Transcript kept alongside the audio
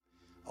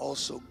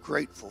also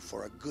grateful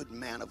for a good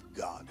man of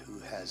God who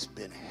has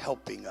been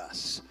helping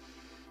us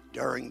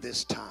during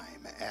this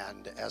time.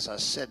 And as I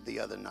said the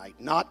other night,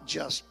 not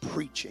just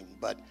preaching,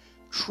 but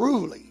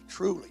truly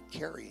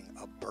carrying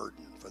a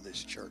burden for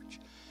this church.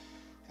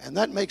 And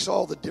that makes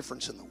all the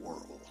difference in the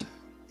world.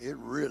 It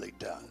really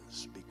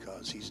does,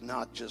 because he's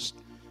not just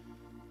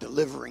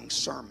delivering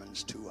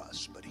sermons to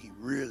us, but he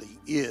really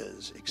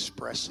is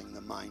expressing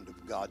the mind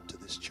of God to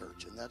this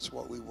church. And that's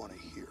what we want to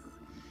hear.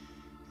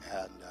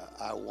 And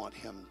I want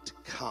him to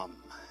come,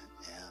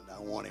 and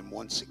I want him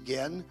once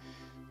again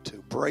to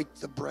break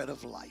the bread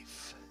of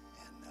life.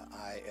 And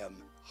I am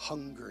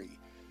hungry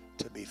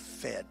to be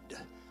fed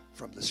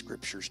from the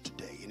scriptures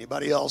today.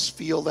 Anybody else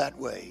feel that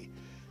way?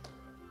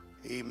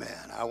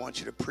 Amen. I want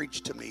you to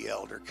preach to me,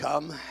 elder.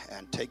 Come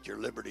and take your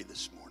liberty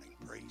this morning.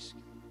 Praise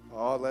God.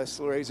 Oh, let's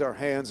raise our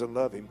hands and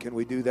love him. Can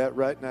we do that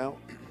right now?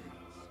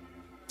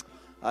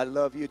 I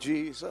love you,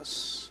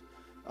 Jesus.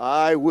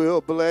 I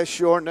will bless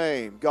your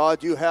name.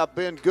 God, you have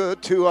been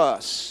good to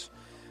us.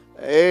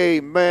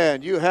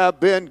 Amen. You have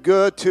been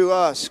good to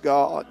us,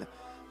 God.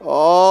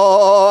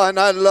 Oh, and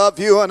I love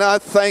you, and I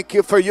thank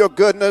you for your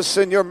goodness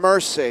and your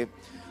mercy.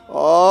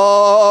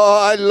 Oh,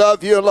 I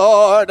love you,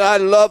 Lord. I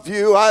love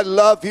you. I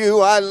love you.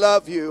 I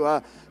love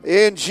you.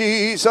 In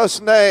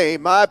Jesus'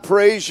 name, I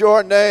praise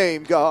your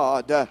name,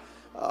 God.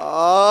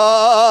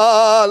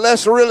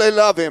 Let's really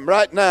love him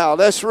right now.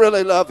 Let's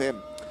really love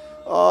him.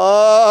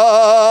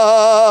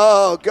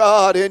 Oh,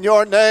 God, in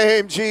your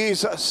name,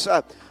 Jesus,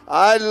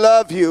 I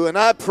love you, and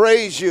I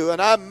praise you,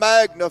 and I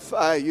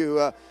magnify you.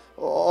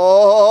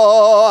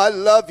 I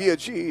love you,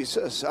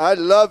 Jesus. I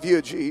love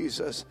you,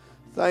 Jesus.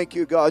 Thank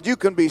you, God. You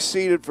can be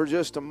seated for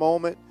just a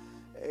moment.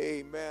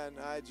 Amen.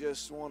 I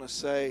just want to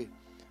say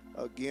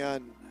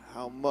again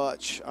how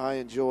much I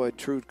enjoyed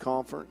Truth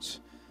Conference.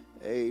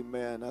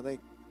 Amen. I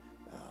think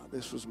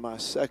this was my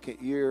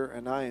second year,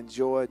 and I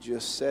enjoyed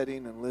just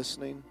sitting and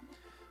listening.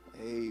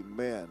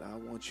 Amen. I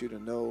want you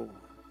to know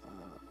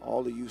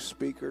all of you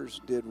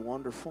speakers did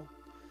wonderful.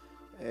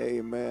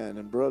 Amen.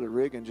 And Brother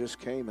Riggin just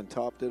came and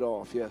topped it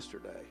off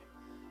yesterday.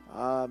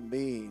 I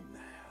mean,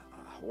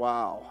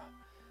 wow.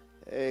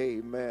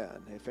 Amen.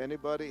 If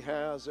anybody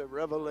has a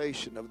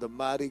revelation of the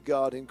mighty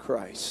God in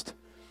Christ,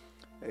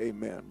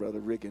 amen, Brother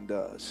Riggin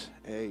does.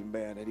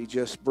 Amen. And he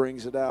just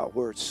brings it out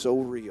where it's so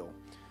real.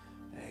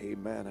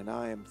 Amen. And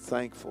I am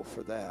thankful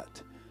for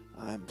that.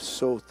 I'm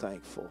so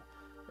thankful.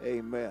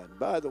 Amen.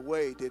 By the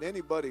way, did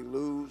anybody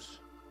lose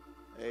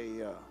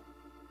a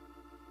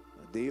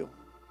deal?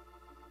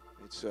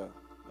 It's a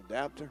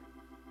adapter.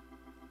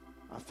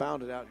 I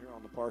found it out here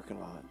on the parking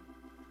lot.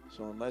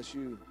 So unless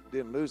you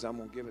didn't lose, I'm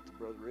going to give it to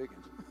Brother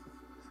Riggins.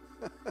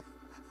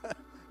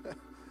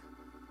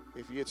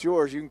 If it's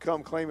yours, you can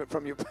come claim it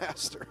from your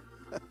pastor.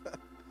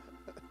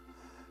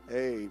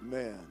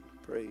 Amen.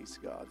 Praise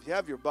God. If you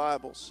have your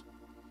Bibles,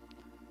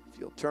 if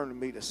you'll turn to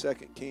me to 2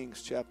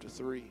 Kings chapter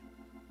 3.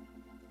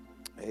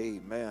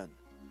 Amen.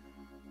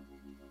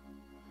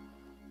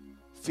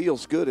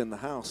 Feels good in the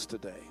house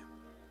today.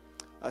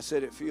 I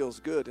said it feels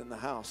good in the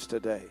house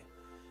today.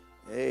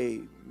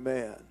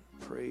 Amen.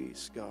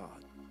 Praise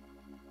God.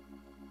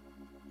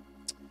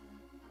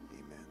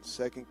 Amen.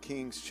 2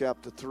 Kings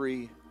chapter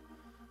 3.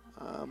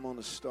 I'm going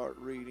to start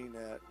reading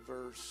at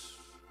verse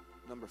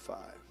number 5.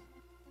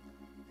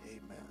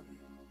 Amen.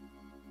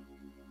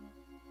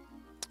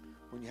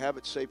 When you have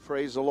it, say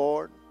praise the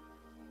Lord.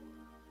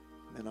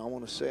 And I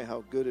want to say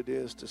how good it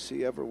is to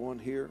see everyone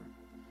here.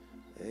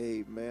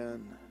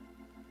 Amen.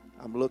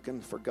 I'm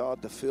looking for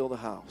God to fill the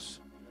house.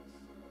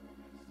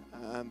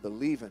 I'm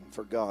believing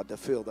for God to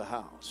fill the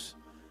house.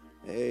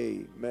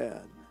 Amen.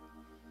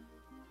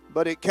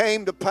 But it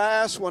came to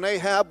pass when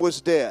Ahab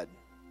was dead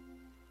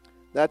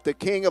that the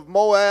king of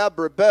Moab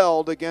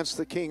rebelled against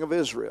the king of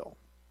Israel.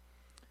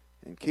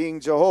 And King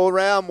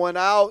Jehoram went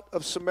out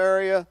of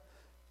Samaria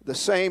the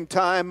same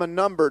time and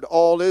numbered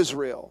all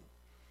Israel.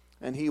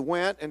 And he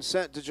went and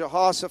sent to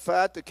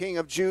Jehoshaphat, the king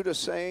of Judah,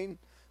 saying,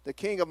 the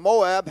king of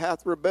Moab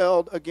hath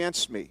rebelled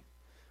against me.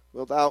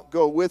 Wilt thou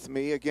go with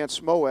me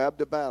against Moab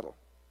to battle?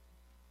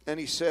 And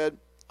he said,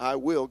 I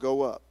will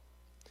go up.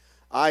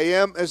 I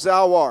am as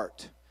thou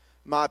art,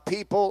 my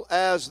people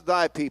as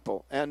thy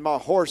people, and my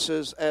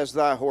horses as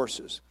thy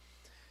horses.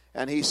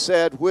 And he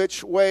said,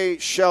 which way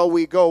shall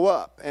we go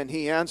up? And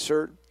he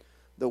answered,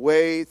 the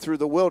way through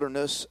the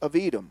wilderness of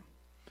Edom.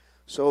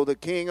 So the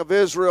king of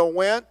Israel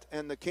went,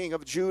 and the king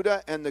of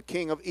Judah, and the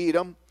king of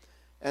Edom,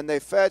 and they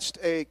fetched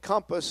a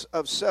compass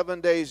of 7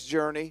 days'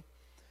 journey,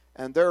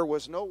 and there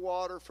was no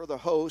water for the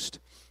host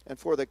and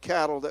for the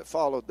cattle that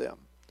followed them.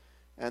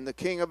 And the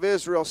king of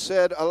Israel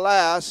said,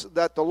 alas,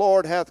 that the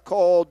Lord hath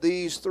called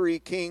these 3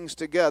 kings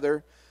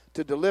together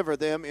to deliver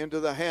them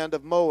into the hand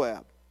of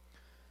Moab.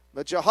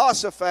 But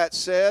Jehoshaphat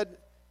said,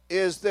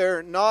 is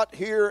there not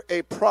here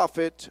a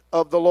prophet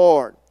of the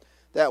Lord,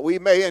 that we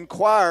may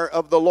inquire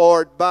of the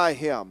Lord by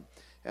him?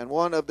 And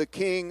one of the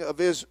king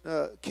of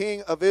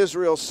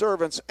Israel's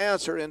servants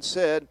answered and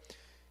said,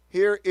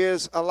 here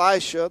is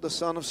Elisha, the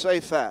son of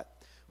Shaphat,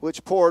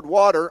 which poured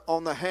water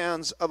on the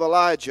hands of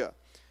Elijah.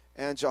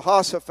 And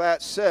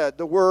Jehoshaphat said,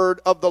 the word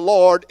of the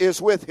Lord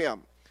is with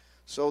him.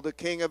 So the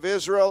king of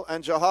Israel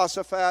and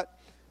Jehoshaphat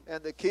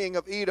and the king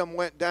of Edom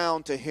went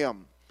down to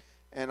him.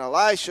 And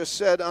Elisha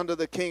said unto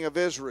the king of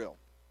Israel,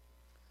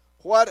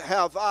 what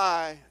have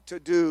I to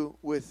do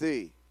with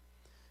thee?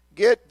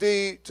 Get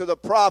thee to the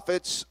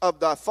prophets of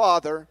thy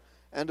father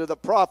and to the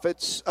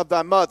prophets of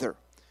thy mother.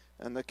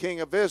 And the king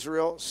of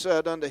Israel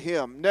said unto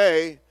him,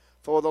 nay,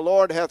 for the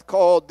Lord hath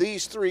called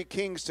these 3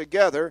 kings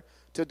together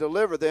to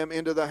deliver them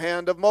into the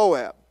hand of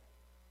Moab.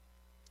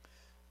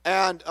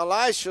 And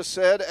Elisha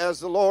said, as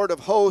the Lord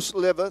of hosts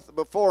liveth,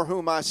 before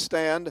whom I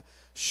stand,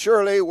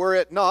 surely were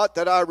it not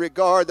that I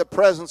regard the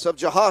presence of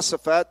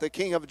Jehoshaphat, the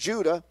king of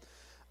Judah,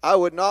 I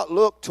would not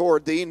look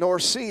toward thee nor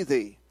see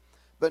thee.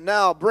 But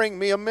now bring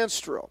me a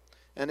minstrel.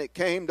 And it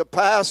came to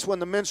pass when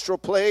the minstrel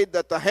played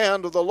that the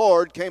hand of the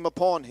Lord came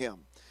upon him.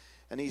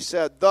 And he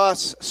said,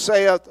 thus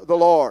saith the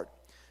Lord,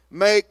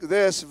 make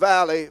this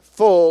valley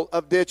full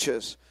of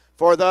ditches.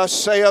 For thus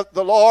saith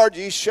the Lord,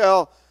 ye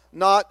shall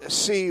not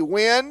see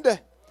wind,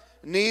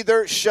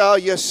 neither shall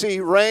ye see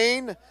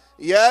rain,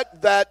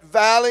 yet that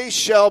valley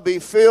shall be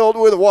filled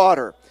with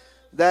water,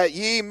 that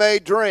ye may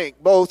drink,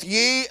 both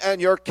ye and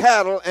your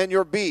cattle and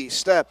your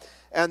beasts.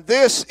 And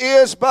this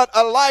is but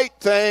a light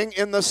thing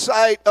in the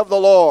sight of the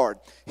Lord.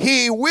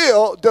 He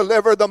will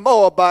deliver the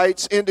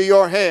Moabites into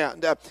your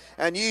hand.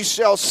 And ye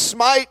shall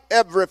smite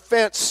every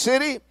fenced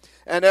city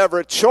and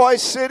every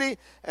choice city,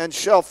 and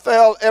shall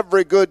fell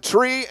every good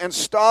tree, and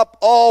stop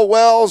all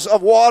wells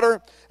of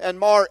water, and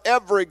mar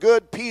every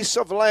good piece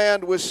of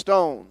land with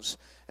stones.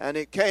 And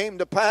it came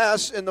to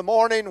pass in the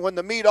morning, when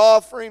the meat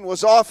offering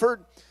was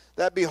offered,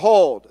 that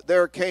behold,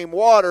 there came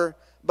water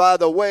by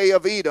the way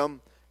of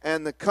Edom,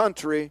 and the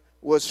country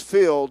was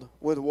filled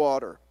with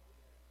water.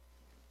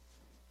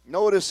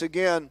 Notice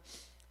again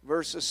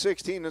verses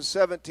 16 and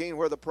 17,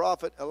 where the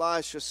prophet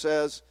Elisha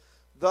says,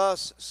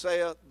 thus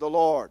saith the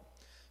Lord,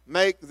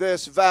 make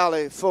this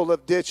valley full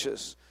of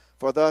ditches.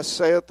 For thus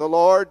saith the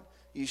Lord,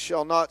 ye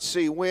shall not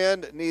see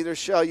wind, neither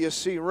shall ye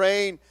see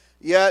rain,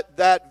 yet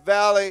that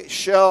valley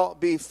shall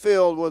be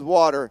filled with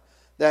water,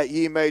 that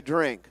ye may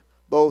drink,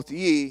 both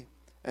ye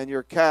and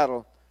your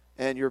cattle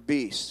and your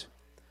beasts.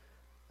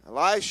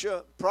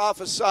 Elisha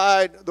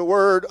prophesied the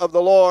word of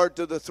the Lord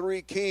to the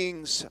 3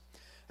 kings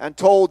and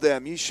told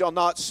them, ye shall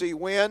not see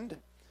wind,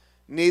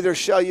 neither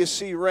shall ye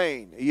see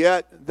rain,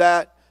 yet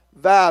that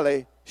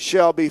valley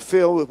shall be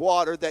filled with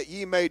water, that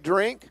ye may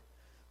drink,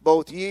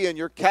 both ye and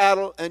your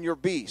cattle and your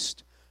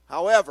beast.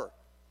 However,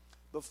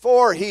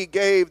 before he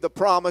gave the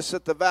promise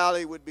that the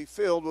valley would be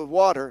filled with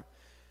water,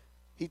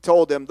 he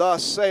told them,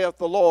 thus saith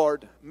the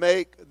Lord,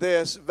 make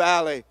this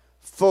valley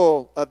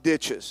full of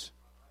ditches.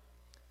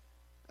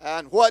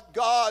 And what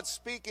God,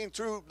 speaking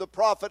through the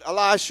prophet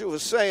Elisha,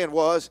 was saying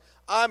was,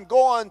 I'm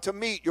going to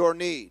meet your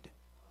need.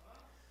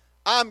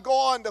 I'm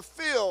going to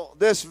fill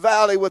this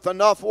valley with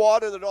enough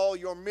water that all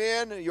your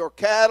men, your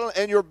cattle,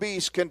 and your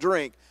beasts can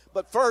drink.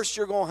 But first,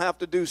 you're going to have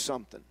to do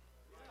something.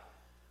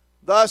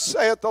 Thus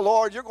saith the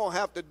Lord, you're going to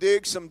have to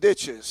dig some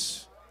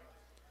ditches.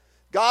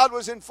 God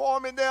was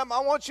informing them,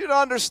 I want you to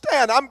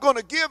understand, I'm going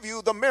to give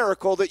you the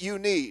miracle that you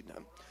need.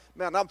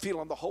 Man, I'm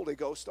feeling the Holy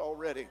Ghost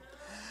already.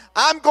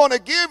 I'm going to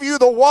give you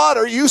the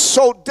water you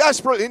so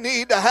desperately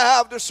need to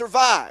have to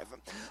survive.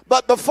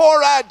 But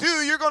before I do,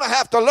 you're going to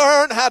have to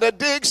learn how to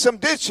dig some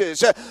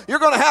ditches. You're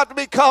going to have to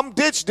become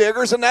ditch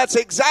diggers, and that's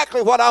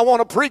exactly what I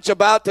want to preach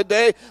about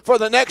today for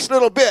the next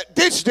little bit.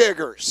 Ditch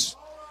diggers.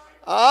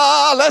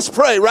 Let's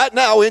pray right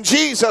now in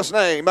Jesus'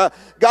 name.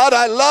 God,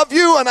 I love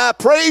you and I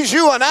praise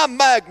you and I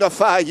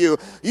magnify you.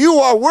 You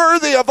are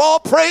worthy of all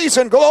praise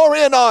and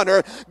glory and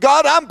honor.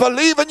 God, I'm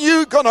believing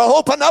you're going to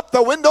open up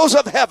the windows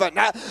of heaven.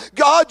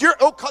 God, you're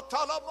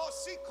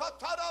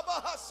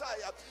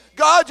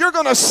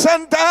going to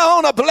send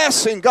down a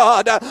blessing,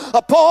 God,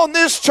 upon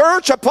this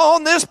church,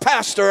 upon this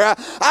pastor.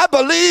 I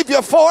believe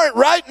you for it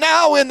right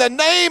now in the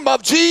name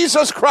of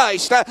Jesus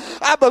Christ.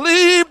 I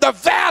believe the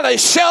valley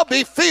shall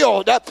be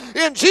filled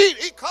in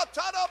Jesus.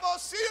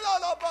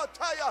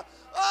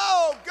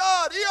 Oh,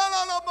 God.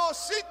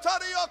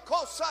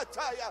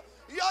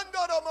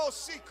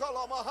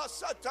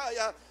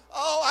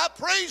 Oh, I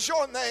praise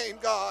your name,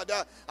 God.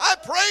 I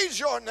praise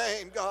your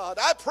name, God.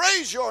 I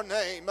praise your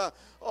name.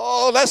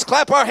 Oh, let's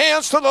clap our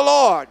hands to the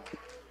Lord.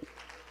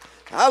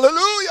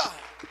 Hallelujah.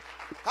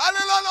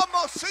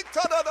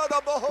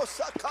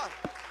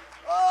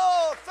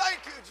 Oh, thank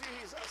you,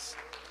 Jesus.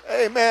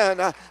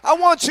 Amen. I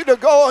want you to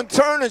go and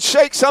turn and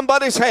shake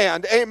somebody's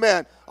hand.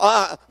 Amen.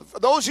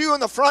 Those of you in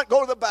the front,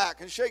 go to the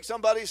back and shake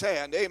somebody's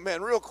hand.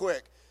 Amen. Real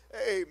quick.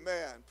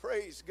 Amen.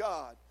 Praise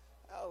God.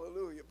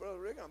 Hallelujah. Brother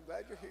Rick, I'm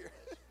glad you're here.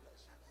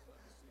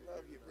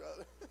 Love you,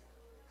 brother.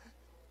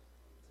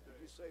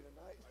 Did you say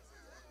tonight?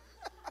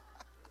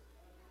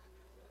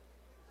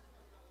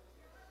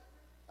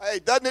 Hey,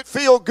 doesn't it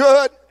feel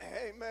good?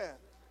 Amen.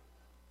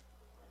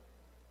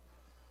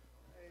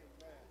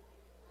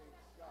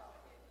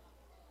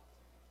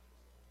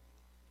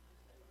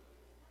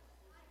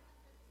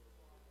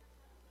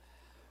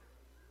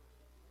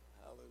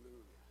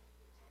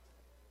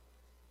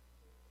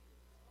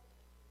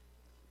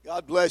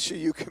 God bless you.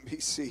 You can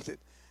be seated.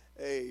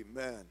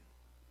 Amen.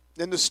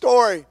 In the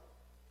story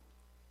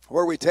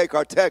where we take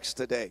our text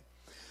today,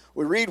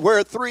 we read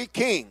where 3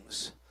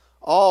 kings,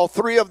 all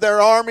 3 of their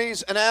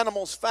armies and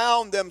animals,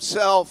 found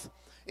themselves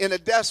in a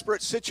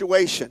desperate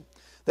situation.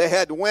 They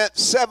had went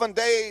 7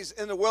 days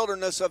in the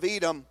wilderness of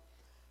Edom,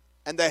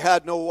 and they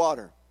had no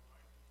water.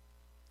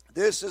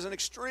 This is an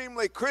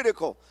extremely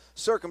critical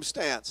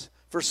circumstance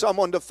for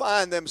someone to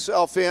find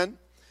themselves in.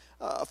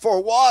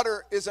 For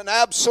water is an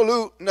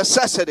absolute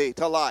necessity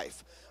to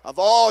life of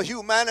all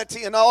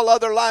humanity and all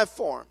other life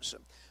forms.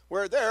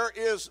 Where there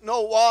is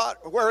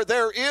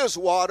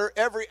water,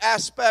 every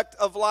aspect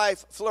of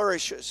life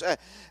flourishes.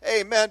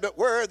 Amen. But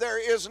where there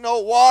is no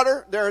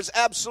water, there is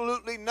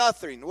absolutely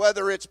nothing,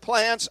 whether it's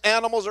plants,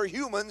 animals, or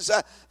humans,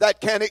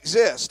 that can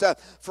exist.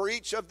 For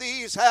each of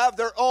these have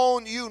their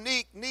own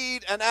unique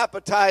need and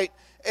appetite,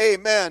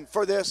 amen,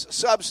 for this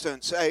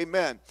substance.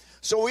 Amen.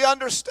 So we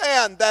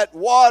understand that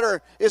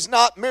water is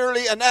not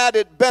merely an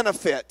added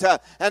benefit,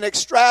 an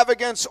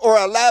extravagance, or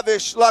a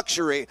lavish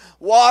luxury.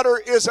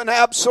 Water is an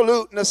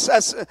absolute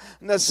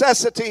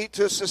necessity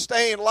to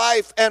sustain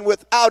life, and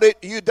without it,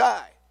 you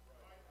die.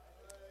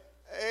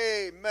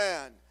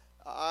 Amen.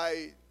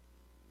 I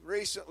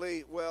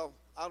recently,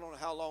 I don't know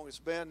how long it's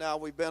been now,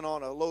 we've been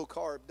on a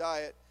low-carb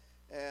diet,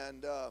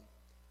 and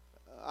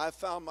I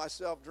found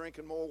myself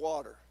drinking more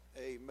water.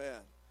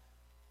 Amen.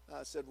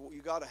 I said, well,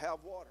 you got to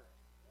have water.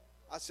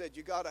 I said,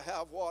 you got to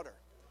have water.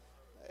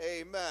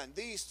 Amen.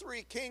 These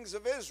 3 kings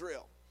of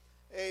Israel,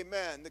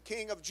 amen, the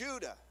king of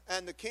Judah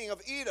and the king of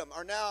Edom,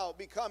 are now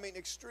becoming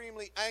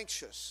extremely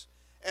anxious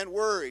and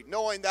worried,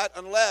 knowing that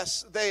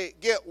unless they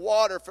get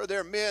water for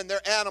their men,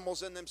 their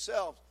animals, and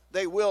themselves,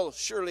 they will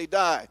surely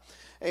die.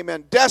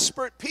 Amen.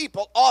 Desperate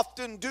people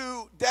often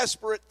do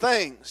desperate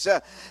things.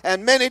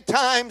 And many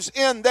times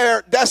in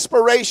their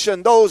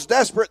desperation, those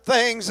desperate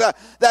things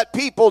that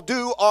people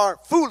do are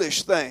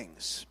foolish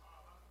things.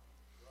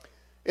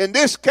 In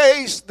this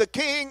case, the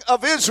king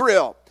of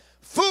Israel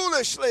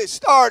foolishly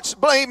starts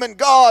blaming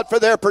God for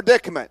their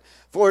predicament.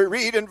 For we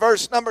read in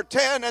verse number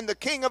 10, and the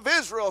king of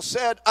Israel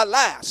said,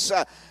 alas,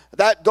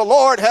 that the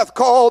Lord hath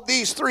called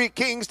these 3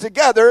 kings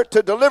together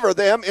to deliver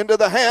them into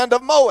the hand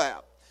of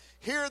Moab.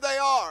 Here they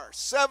are,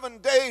 7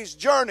 days'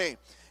 journey,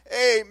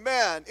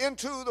 amen,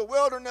 into the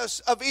wilderness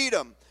of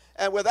Edom,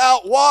 and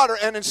without water.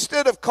 And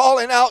instead of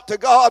calling out to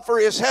God for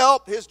his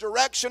help, his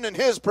direction, and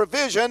his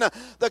provision,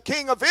 the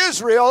king of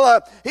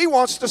Israel, he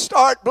wants to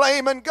start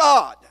blaming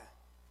God.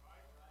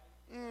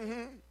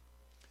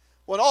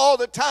 When all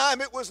the time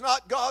it was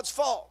not God's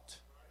fault.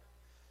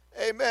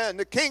 Amen.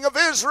 The king of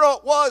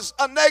Israel was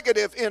a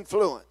negative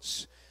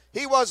influence.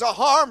 He was a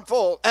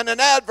harmful and an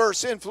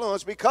adverse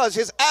influence because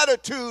his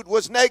attitude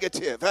was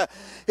negative.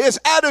 His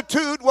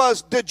attitude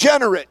was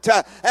degenerate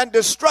and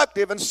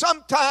destructive. And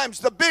sometimes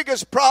the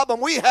biggest problem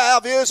we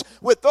have is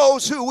with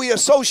those who we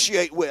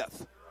associate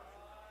with.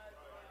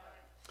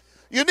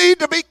 You need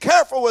to be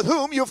careful with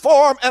whom you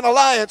form an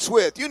alliance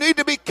with. You need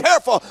to be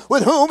careful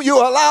with whom you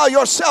allow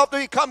yourself to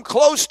become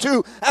close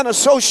to and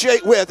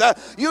associate with.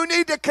 You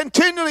need to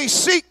continually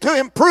seek to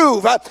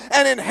improve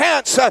and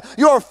enhance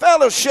your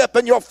fellowship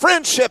and your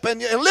friendship,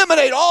 and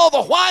eliminate all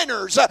the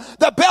whiners,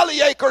 the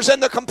bellyachers,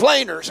 and the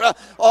complainers.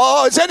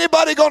 Is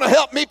anybody going to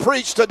help me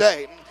preach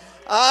today?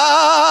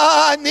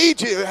 I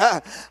need you.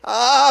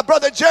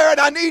 Brother Jared,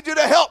 I need you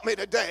to help me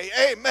today.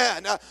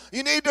 Amen.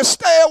 You need to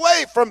stay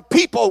away from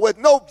people with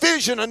no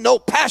vision and no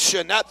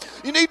passion.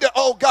 You need to,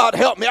 oh God,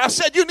 help me. I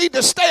said you need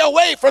to stay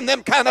away from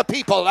them kind of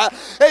people.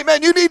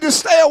 Amen. You need to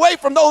stay away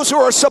from those who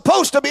are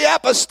supposed to be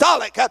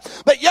apostolic,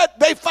 but yet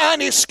they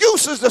find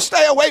excuses to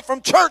stay away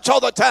from church all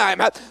the time,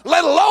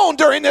 let alone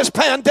during this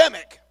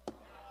pandemic.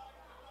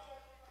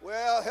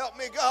 Well, help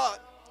me, God.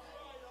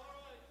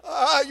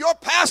 Your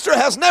pastor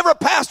has never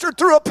pastored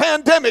through a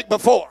pandemic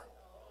before.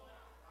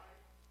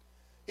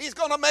 He's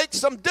going to make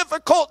some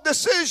difficult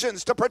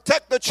decisions to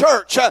protect the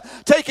church,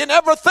 taking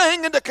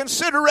everything into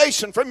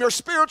consideration from your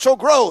spiritual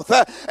growth,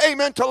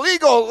 amen, to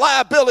legal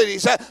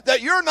liabilities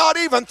that you're not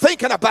even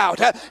thinking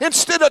about.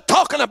 Instead of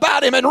talking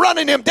about him and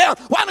running him down,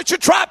 why don't you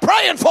try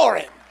praying for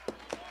him?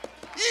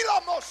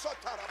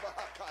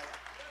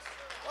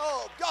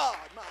 Oh, God,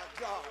 my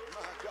God,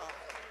 my God.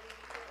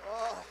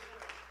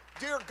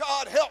 Dear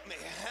God, help me.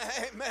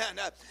 Amen.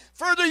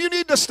 Further, you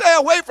need to stay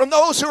away from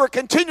those who are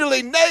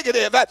continually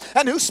negative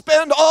and who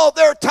spend all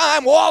their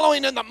time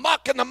wallowing in the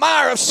muck and the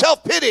mire of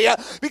self-pity,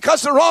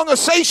 because the wrong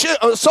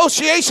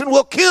association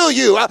will kill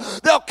you.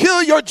 They'll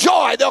kill your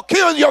joy. They'll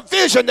kill your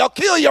vision. They'll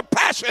kill your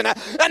passion.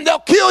 And they'll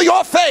kill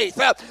your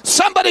faith.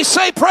 Somebody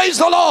say, praise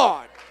the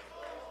Lord.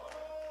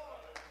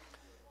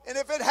 And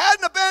if it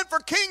hadn't have been for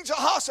King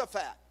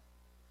Jehoshaphat,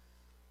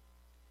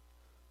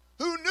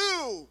 who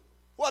knew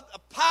what the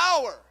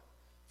power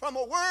from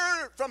a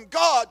word from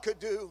God could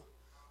do,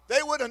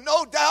 they would have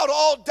no doubt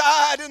all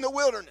died in the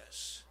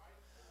wilderness.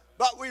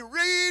 But we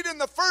read in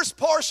the first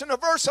portion of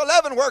verse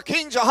 11 where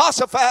King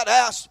Jehoshaphat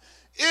asked,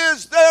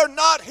 is there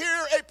not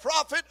here a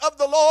prophet of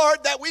the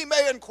Lord, that we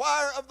may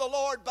inquire of the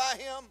Lord by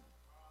him?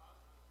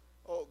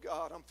 Oh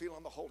God, I'm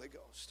feeling the Holy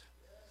Ghost.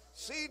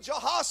 See,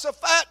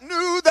 Jehoshaphat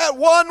knew that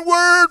one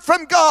word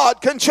from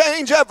God can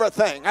change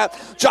everything.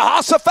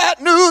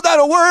 Jehoshaphat knew that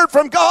a word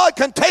from God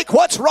can take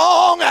what's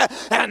wrong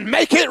and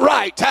make it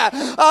right.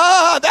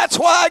 That's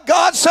why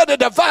God set a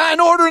divine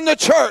order in the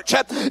church.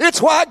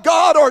 It's why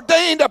God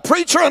ordained a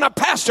preacher and a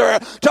pastor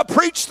to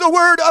preach the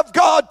word of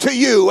God to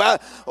you.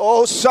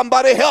 Oh,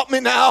 somebody help me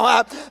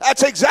now.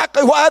 That's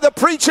exactly why the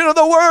preaching of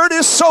the word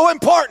is so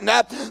important.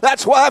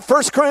 That's why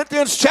 1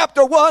 Corinthians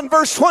chapter 1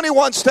 verse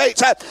 21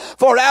 states,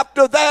 for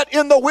after that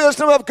in the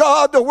wisdom of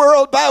God, the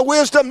world by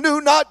wisdom knew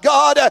not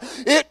God.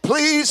 It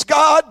pleased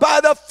God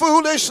by the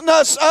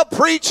foolishness of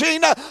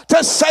preaching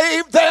to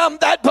save them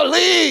that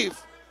believe.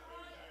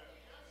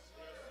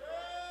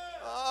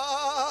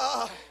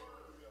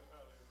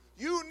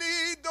 You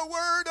need the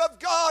word of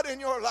God in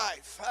your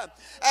life.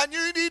 And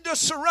you need to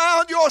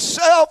surround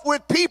yourself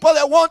with people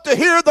that want to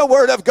hear the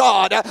word of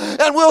God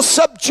and will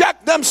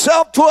subject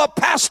themselves to a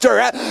pastor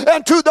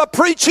and to the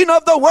preaching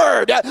of the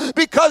word,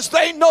 because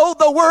they know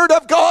the word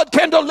of God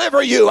can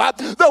deliver you.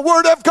 The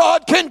word of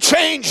God can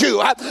change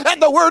you.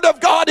 And the word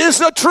of God is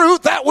the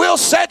truth that will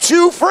set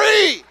you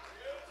free.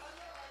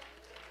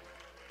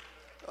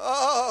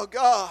 Oh,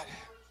 God.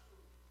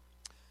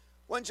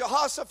 When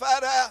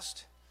Jehoshaphat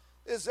asked,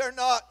 is there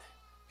not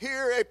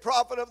here a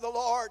prophet of the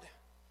Lord?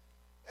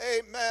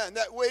 Amen.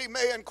 That we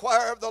may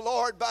inquire of the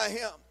Lord by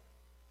him.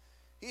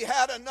 He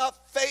had enough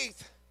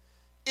faith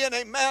in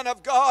a man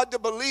of God to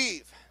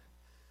believe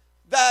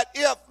that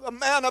if a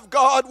man of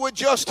God would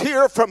just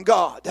hear from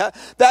God,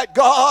 that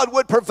God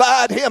would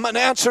provide him an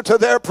answer to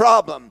their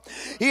problem.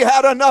 He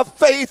had enough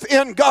faith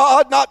in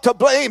God not to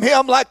blame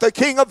him like the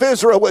king of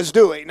Israel was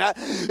doing.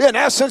 In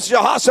essence,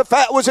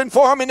 Jehoshaphat was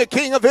informing the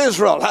king of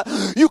Israel,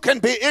 you can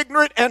be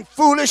ignorant and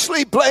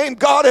foolishly blame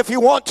God if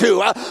you want to,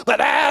 but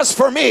as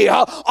for me,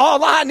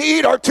 all I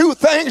need are two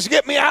things to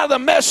get me out of the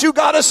mess you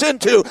got us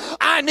into.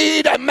 I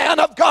need a man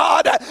of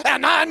God,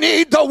 and I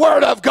need the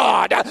word of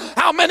God.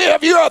 How many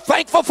of you are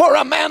thankful for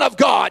a man of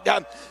God?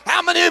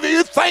 How many of you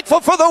are thankful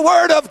for the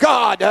word of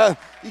God?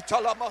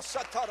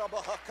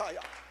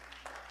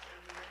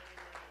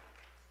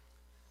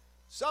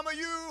 Some of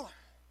you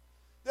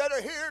that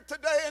are here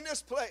today in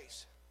this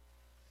place,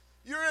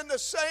 you're in the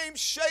same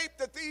shape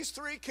that these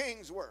three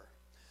kings were.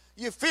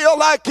 You feel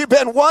like you've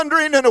been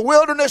wandering in a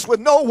wilderness with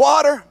no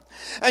water,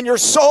 and your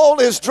soul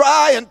is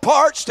dry and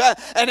parched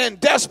and in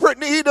desperate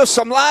need of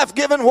some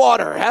life-giving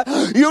water.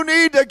 You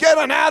need to get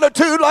an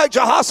attitude like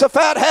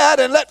Jehoshaphat had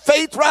and let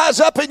faith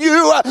rise up in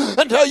you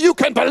until you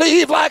can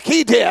believe like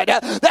he did,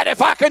 that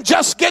if I can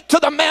just get to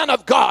the man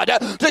of God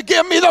to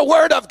give me the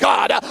word of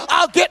God,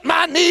 I'll get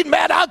my need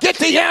met. I'll get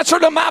the answer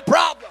to my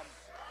problem.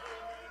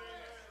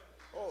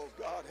 Oh,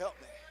 God, help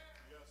me.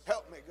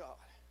 Help me, God.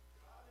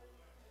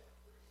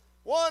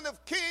 One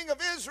of King of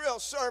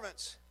Israel's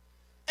servants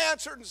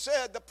answered and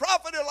said, the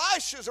prophet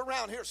Elisha's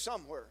around here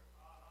somewhere.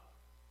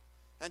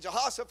 And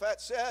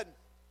Jehoshaphat said,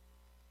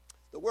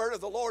 the word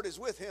of the Lord is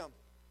with him.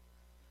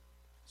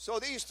 So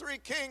these three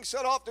kings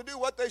set off to do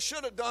what they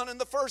should have done in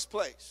the first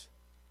place.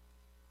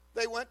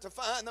 They went to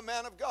find the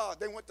man of God.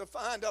 They went to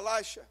find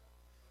Elisha.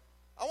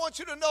 I want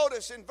you to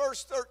notice in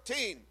verse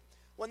 13,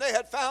 when they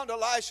had found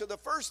Elisha, the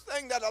first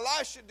thing that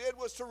Elisha did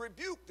was to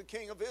rebuke the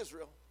king of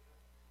Israel.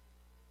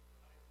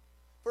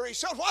 For he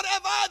said, what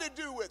have I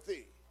to do with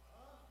thee?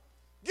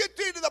 Get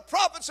thee to the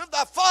prophets of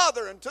thy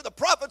father and to the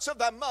prophets of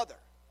thy mother.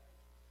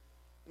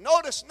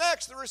 Notice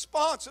next the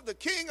response of the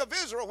king of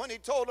Israel when he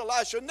told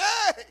Elisha,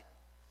 nay,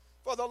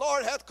 for the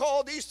Lord hath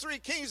called these three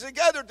kings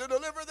together to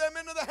deliver them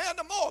into the hand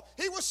of Moab.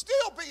 He was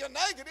still being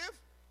negative.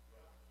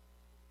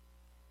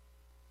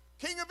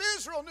 King of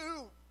Israel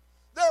knew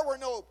there were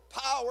no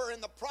power in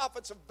the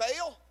prophets of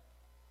Baal.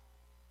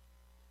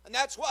 And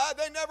that's why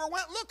they never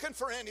went looking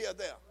for any of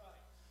them.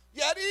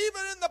 Yet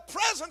even in the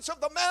presence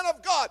of the man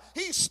of God,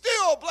 he's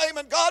still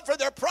blaming God for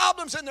their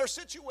problems and their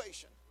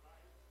situation.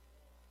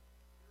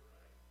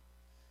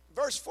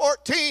 Verse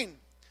 14,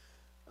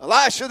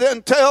 Elisha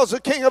then tells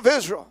the king of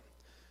Israel,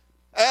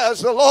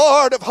 as the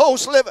Lord of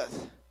hosts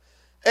liveth,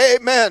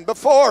 amen,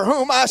 before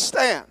whom I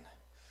stand,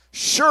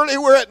 surely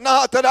were it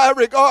not that I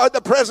regard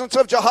the presence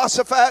of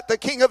Jehoshaphat, the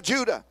king of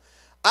Judah,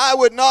 I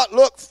would not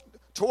look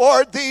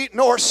toward thee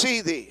nor see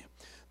thee.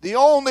 The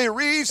only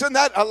reason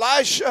that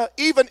Elisha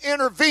even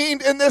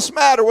intervened in this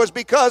matter was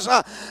because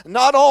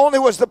not only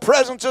was the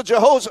presence of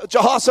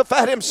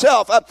Jehoshaphat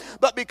himself,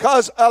 but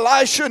because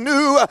Elisha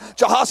knew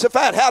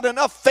Jehoshaphat had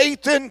enough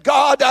faith in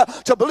God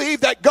to believe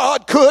that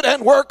God could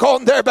and work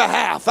on their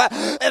behalf.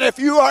 And if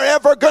you are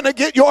ever going to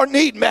get your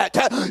need met,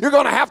 you're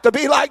going to have to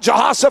be like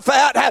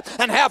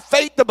Jehoshaphat and have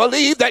faith to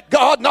believe that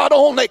God not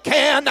only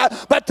can,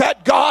 but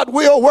that God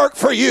will work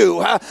for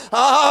you.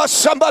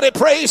 Somebody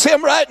praise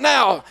him right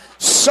now.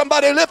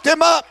 Somebody lift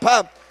him up.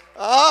 God,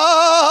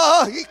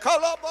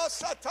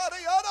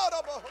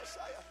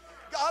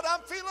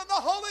 I'm feeling the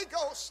Holy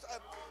Ghost.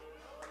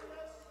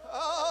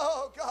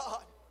 Oh,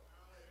 God.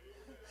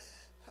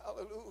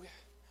 Hallelujah.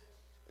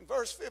 In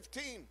verse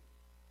 15,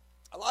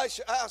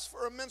 Elisha asked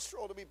for a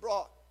minstrel to be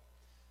brought.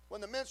 When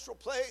the minstrel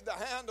played, the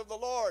hand of the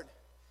Lord,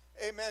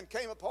 amen,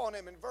 came upon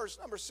him. In verse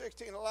number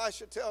 16,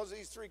 Elisha tells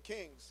these three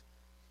kings,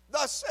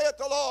 thus saith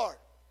the Lord,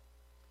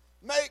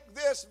 make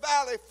this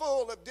valley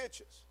full of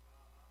ditches.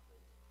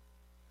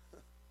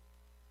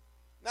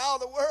 Now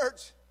the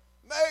words,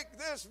 make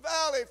this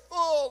valley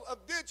full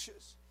of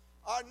ditches,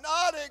 are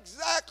not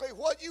exactly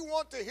what you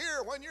want to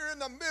hear when you're in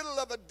the middle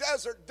of a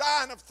desert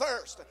dying of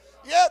thirst.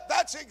 Yet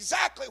that's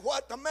exactly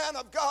what the man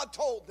of God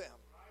told them.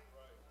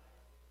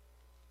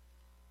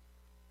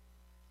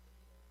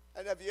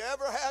 And have you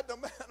ever had the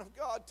man of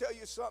God tell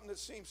you something that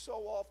seems so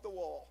off the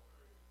wall?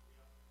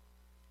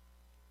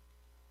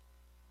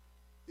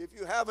 If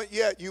you haven't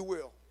yet, you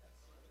will.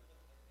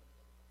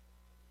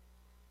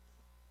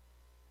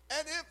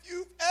 And if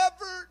you've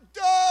ever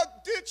dug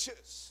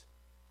ditches,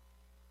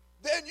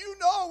 then you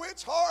know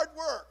it's hard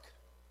work.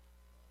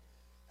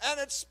 And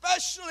it's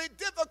especially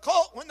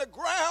difficult when the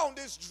ground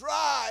is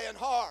dry and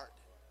hard.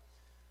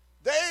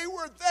 They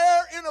were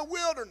there in a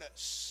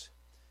wilderness,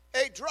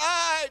 a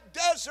dry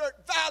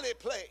desert valley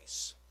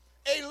place,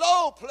 a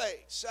low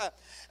place.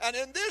 And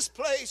in this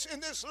place, in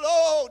this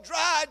low,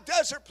 dry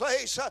desert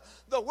place,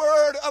 the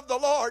word of the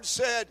Lord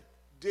said,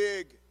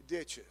 dig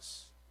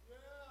ditches.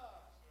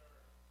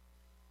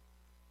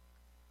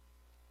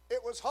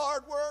 It was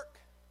hard work.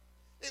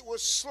 It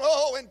was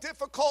slow and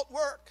difficult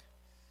work.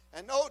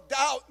 And no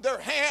doubt their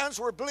hands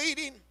were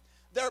bleeding.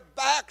 Their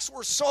backs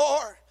were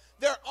sore.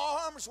 Their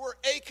arms were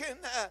aching.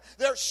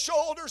 Their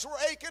shoulders were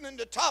aching. And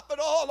to top it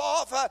all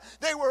off,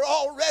 they were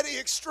already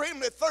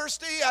extremely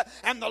thirsty.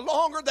 And the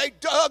longer they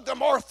dug, the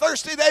more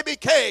thirsty they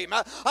became.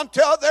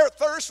 Until their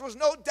thirst was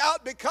no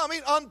doubt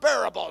becoming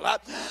unbearable.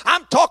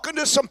 I'm talking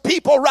to some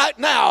people right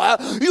now.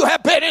 You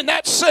have been in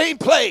that same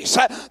place.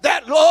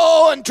 That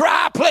low and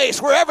dry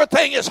place where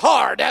everything is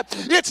hard.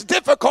 It's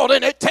difficult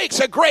and it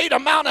takes a great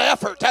amount of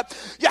effort.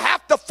 You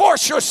have to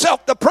force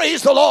yourself to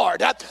praise the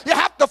Lord. You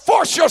have to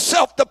force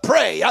yourself to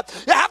pray.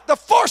 You have to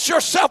force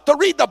yourself to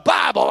read the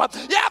Bible.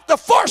 You have to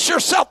force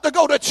yourself to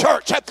go to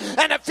church.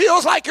 And it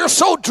feels like you're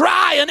so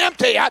dry and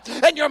empty.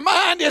 And your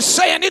mind is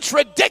saying it's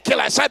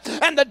ridiculous.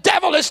 And the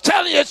devil is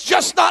telling you it's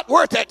just not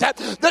worth it.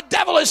 The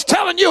devil is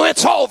telling you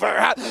it's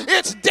over.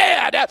 It's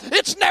dead.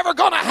 It's never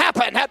going to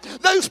happen.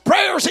 Those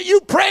prayers that you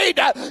prayed,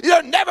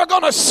 you're never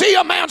going to see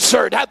them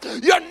answered.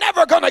 You're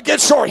never going to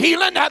get your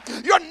healing.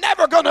 You're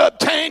never going to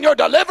obtain your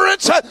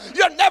deliverance.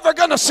 You're never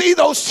going to see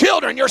those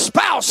children, your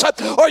spouse,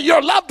 or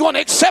your loved one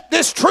accept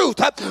this truth.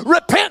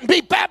 Repent and be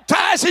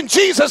baptized in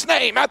Jesus'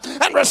 name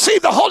and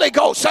receive the Holy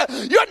Ghost.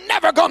 You're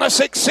never going to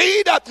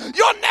succeed.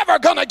 You're never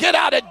going to get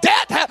out of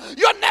debt.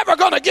 You're never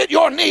going to get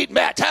your need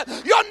met.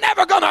 You're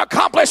never going to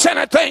accomplish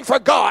anything for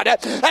God.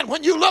 And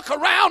when you look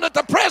around at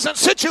the present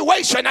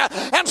situation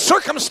and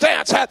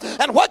circumstance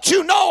and what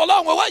you know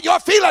along with what you're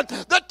feeling,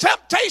 the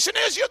temptation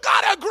is you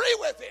got to agree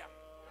with him.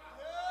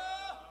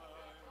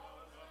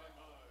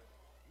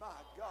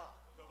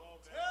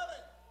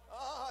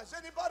 Is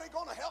anybody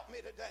going to help me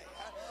today?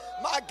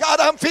 My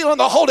God, I'm feeling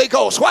the Holy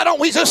Ghost. Why don't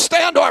we just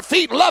stand to our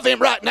feet and love him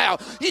right now?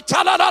 Oh,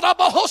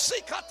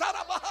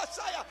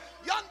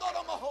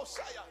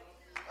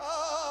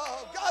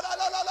 God.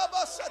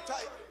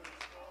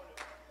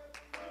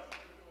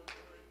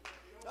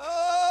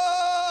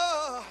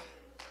 Oh,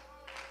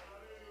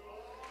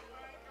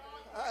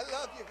 I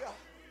love you, God.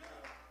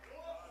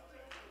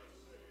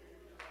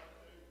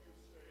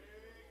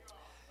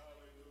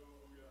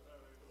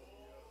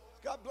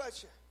 God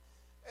bless you.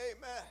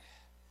 Amen.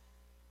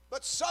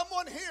 But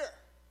someone here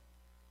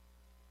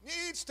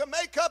needs to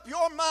make up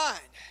your mind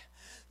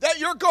that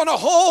you're going to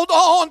hold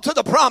on to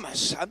the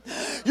promise.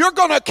 You're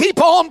going to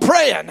keep on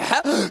praying.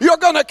 You're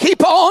going to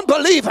keep on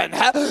believing.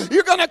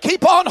 You're going to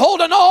keep on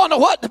holding on to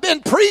what's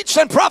been preached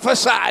and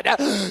prophesied.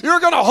 You're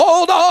going to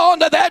hold on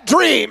to that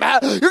dream.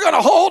 You're going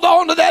to hold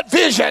on to that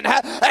vision.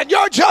 And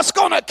you're just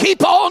going to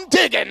keep on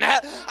digging.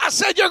 I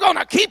said you're going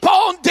to keep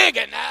on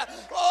digging.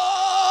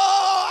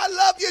 Oh, I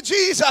love you,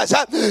 Jesus.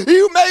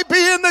 You may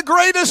be in the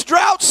greatest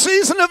drought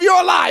season of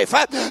your life,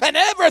 and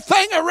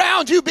everything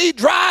around you be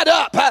dried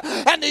up.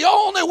 And the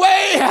only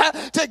way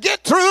to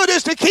get through it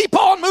is to keep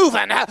on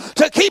moving,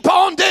 to keep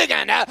on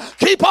digging,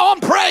 keep on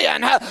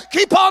praying,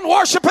 keep on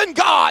worshiping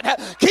God,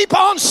 keep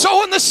on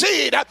sowing the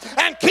seed,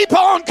 and keep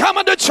on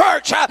coming to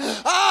church.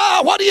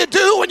 What do you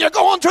do when you're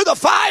going through the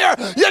fire?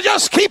 You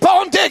just keep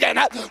on digging.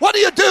 What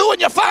do you do when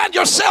you find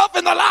yourself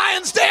in the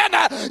lion's den?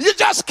 You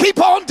just keep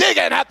on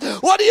digging.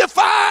 What do you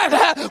find?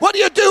 What do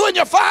you do when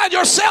you find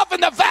yourself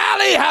in the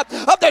valley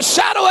of the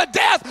shadow of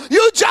death?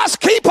 You just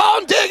keep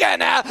on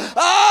digging.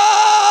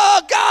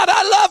 Oh, God,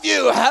 I love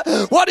you.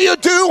 What do you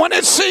do when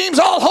it seems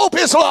all hope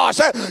is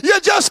lost? You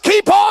just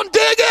keep on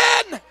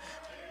digging.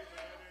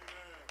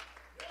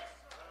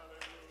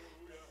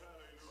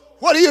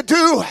 What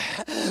do?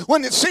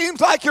 When it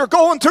seems like you're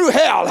going through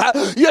hell?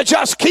 You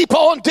just keep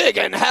on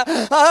digging.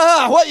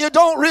 What you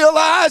don't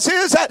realize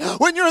is that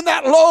when you're in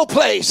that low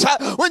place,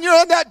 when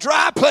you're in that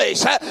dry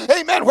place,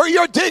 amen, where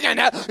you're digging,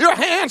 your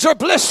hands are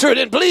blistered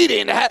and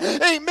bleeding.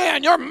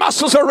 Amen. Your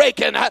muscles are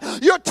aching.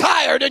 You're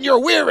tired and you're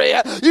weary.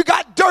 You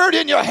got dirt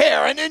in your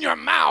hair and in your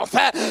mouth.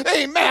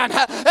 Amen.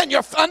 And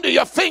you're under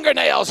your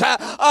fingernails.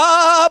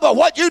 But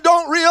what you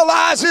don't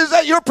realize is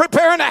that you're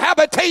preparing a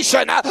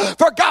habitation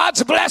for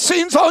God's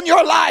blessings on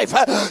your life.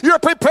 You're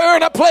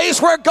preparing a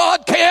place where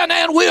God can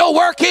and will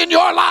work in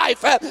your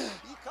life.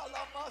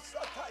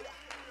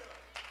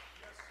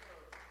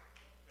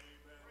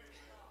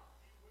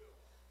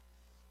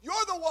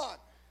 You're the one.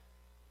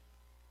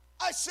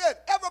 I said,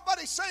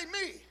 everybody say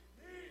me.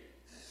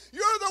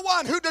 You're the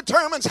one who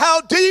determines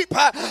how deep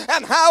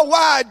and how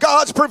wide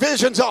God's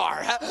provisions are.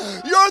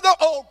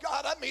 Oh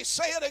God, let me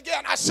say it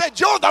again. I said,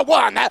 you're the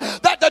one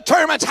that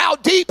determines how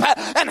deep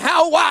and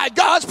how wide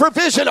God's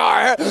provision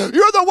are.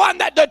 You're the one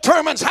that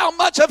determines how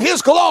much of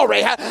His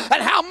glory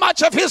and how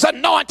much of His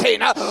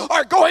anointing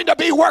are going to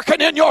be working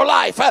in your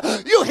life.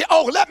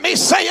 Let me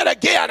say it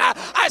again.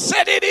 I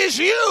said, it is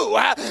you.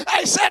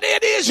 I said,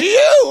 it is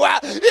you.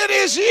 It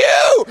is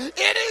you.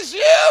 It is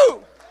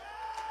you.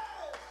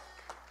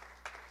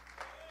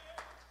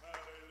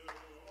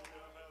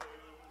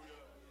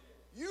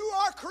 You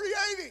are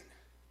creating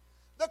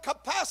the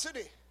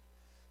capacity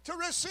to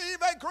receive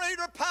a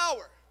greater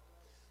power,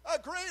 a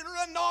greater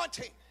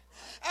anointing,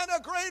 and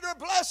a greater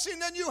blessing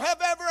than you have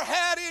ever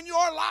had in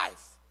your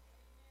life.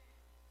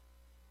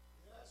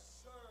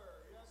 Yes, sir.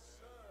 Yes,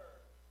 sir.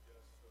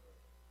 Yes, sir.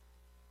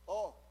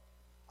 Oh,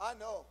 I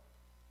know.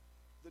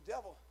 The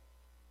devil,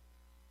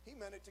 he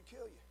meant it to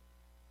kill you.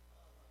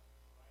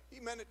 He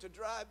meant it to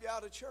drive you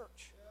out of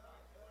church.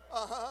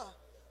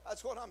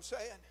 That's what I'm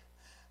saying.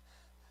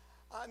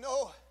 I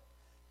know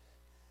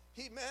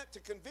he meant to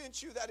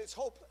convince you that it's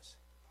hopeless.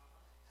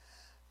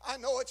 I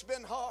know it's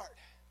been hard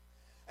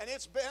and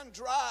it's been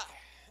dry.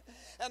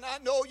 And I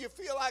know you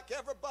feel like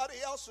everybody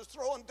else is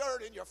throwing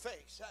dirt in your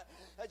face.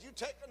 As you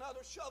take another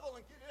shovel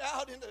and get it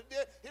out into the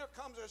ditch, here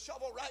comes a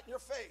shovel right in your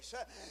face.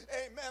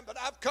 Amen. But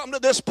I've come to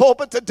this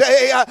pulpit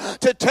today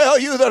to tell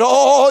you that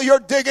all your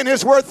digging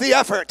is worth the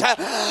effort.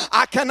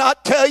 I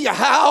cannot tell you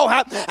how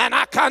and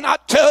I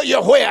cannot tell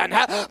you when,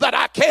 but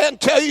I can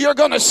tell you you're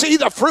going to see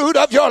the fruit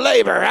of your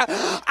labor.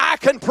 I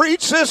can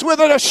preach this with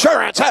an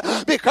assurance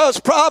because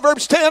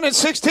Proverbs 10 and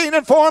 16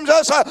 informs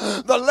us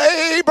the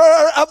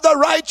labor of the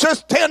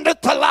righteous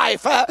tendeth to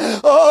life.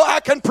 I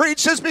can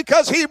preach this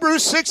because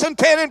Hebrews 6 and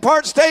 10 in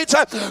part states,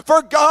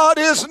 for God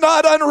is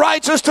not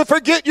unrighteous to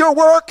forget your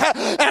work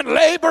and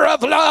labor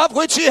of love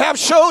which ye have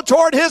showed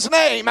toward His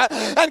name.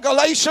 And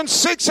Galatians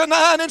 6 and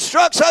 9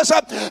 instructs us,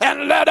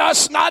 and let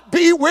us not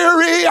be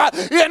weary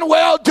in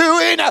well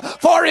doing,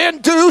 for in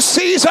due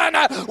season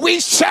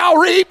we shall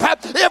reap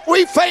if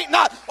we faint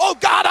not. Oh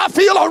God, I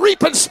feel a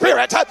reaping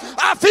spirit.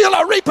 I feel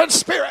a reaping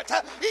spirit.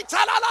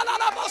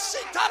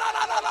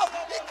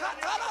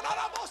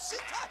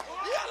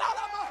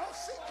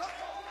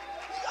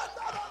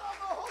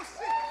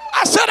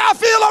 I said, I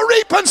feel a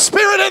reaping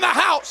spirit in the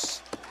house.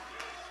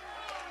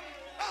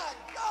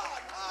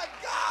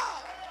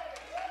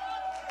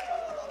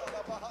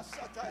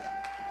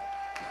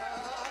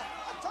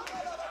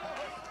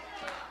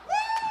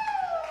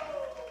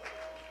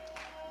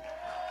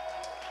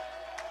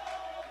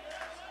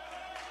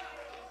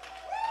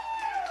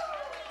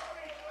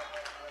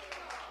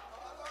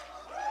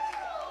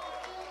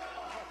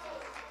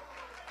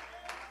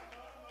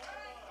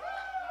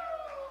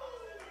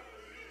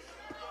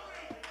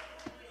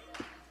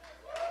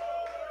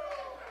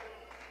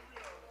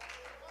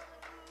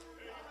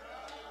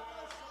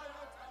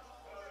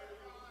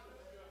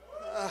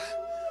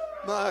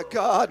 My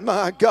God,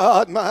 my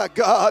God. My God, my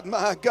God, my God,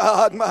 my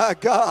God, my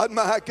God,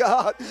 my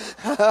God.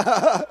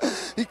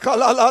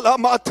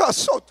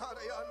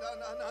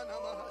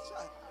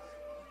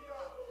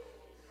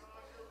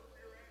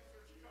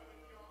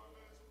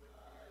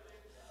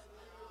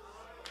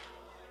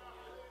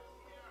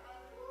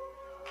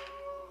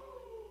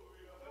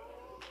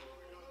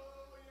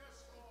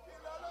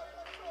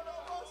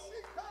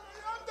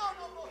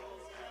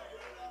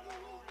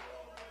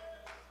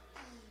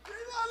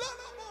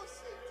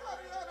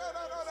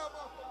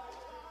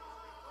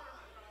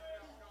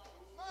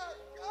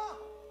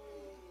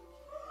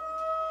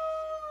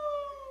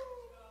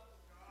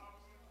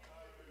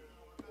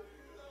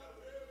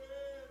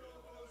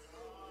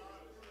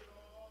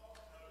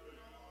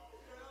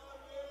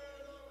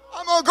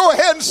 I'm going to go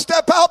ahead and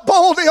step out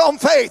boldly on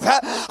faith.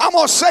 I'm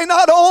going to say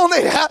not only,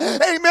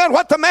 amen,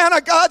 what the man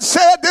of God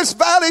said, this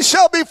valley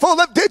shall be full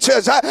of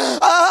ditches.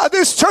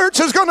 This church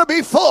is going to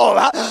be full.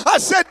 I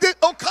said,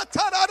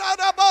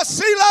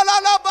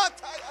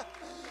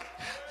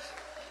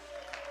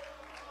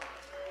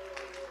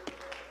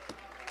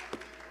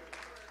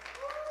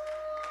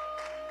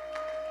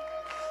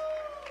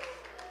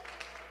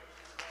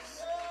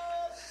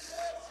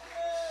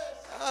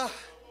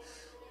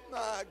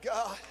 my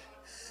God.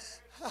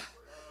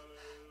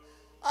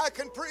 I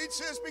can preach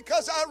this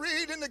because I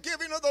read in the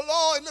giving of the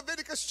law in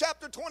Leviticus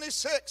chapter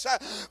 26,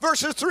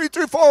 verses 3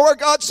 through 4, where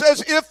God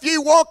says, if ye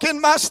walk in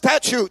my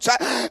statutes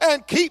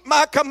and keep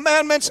my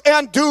commandments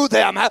and do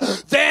them,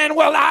 then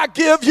will I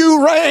give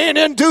you rain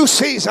in due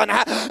season,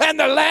 and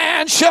the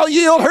land shall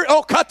yield her,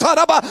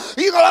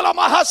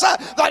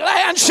 the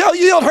land shall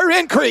yield her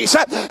increase,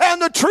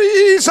 and the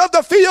trees of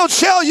the field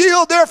shall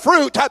yield their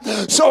fruit.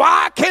 So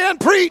I can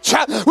preach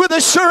with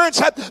assurance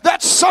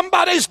that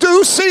somebody's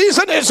due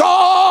season is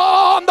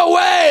on the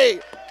way.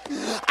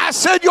 I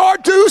said your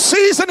due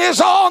season is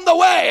on the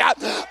way.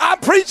 I'm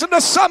preaching to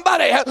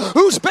somebody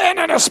who's been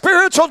in a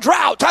spiritual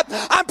drought.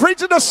 I'm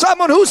preaching to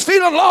someone who's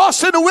feeling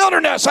lost in the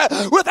wilderness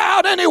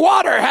without any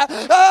water.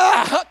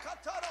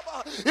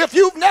 If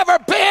you've never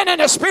been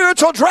in a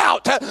spiritual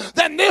drought,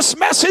 then this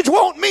message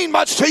won't mean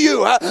much to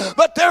you.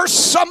 But there's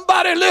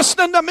somebody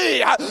listening to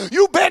me.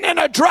 You've been in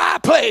a dry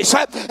place,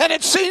 and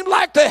it seemed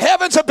like the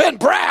heavens have been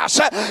brass,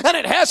 and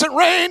it hasn't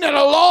rained in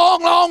a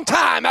long, long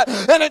time.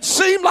 And it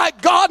seemed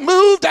like God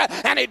moved,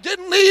 and he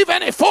didn't leave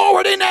any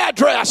forwarding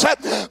address.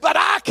 But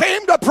I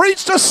came to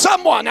preach to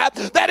someone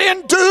that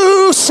in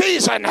due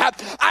season,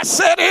 I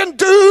said in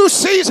due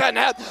season,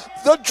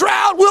 the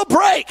drought will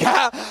break.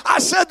 I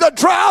said the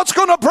drought's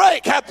going to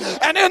break.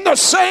 And in the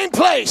same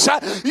place,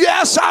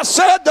 yes, I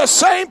said the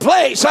same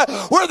place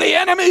where the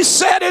enemy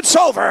said it's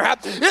over.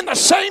 In the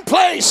same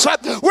place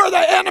where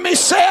the enemy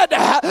said,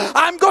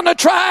 I'm going to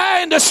try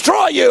and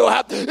destroy you.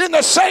 In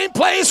the same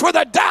place where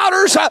the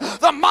doubters,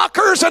 the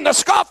mockers, and the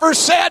scoffers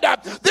said,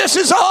 this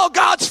is all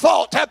God's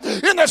fault.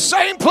 In the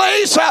same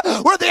place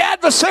where the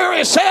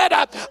adversary said,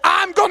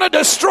 I'm going to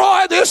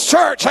destroy this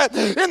church.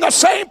 In the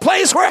same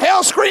place where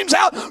hell screams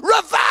out,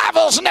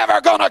 revival's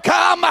never going to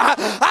come.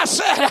 I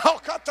said,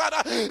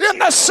 in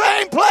the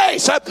same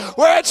place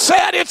where it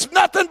said it's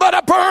nothing but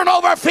a burn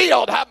over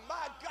field.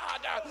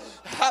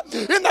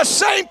 In the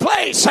same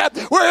place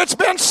where it's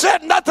been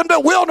said nothing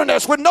but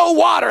wilderness with no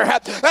water,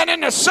 and in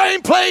the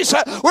same place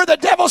where the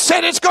devil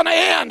said it's going to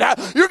end,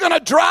 you're going to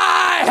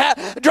dry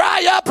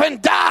up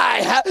and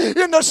die.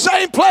 In the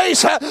same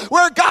place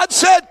where God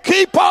said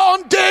keep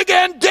on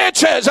digging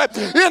ditches,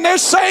 in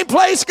this same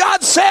place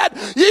God said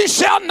ye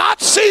shall not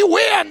see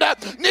wind,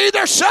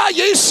 neither shall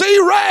ye see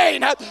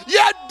rain,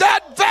 yet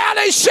that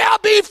valley shall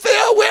be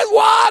filled with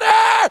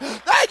water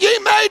that ye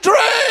may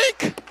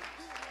drink.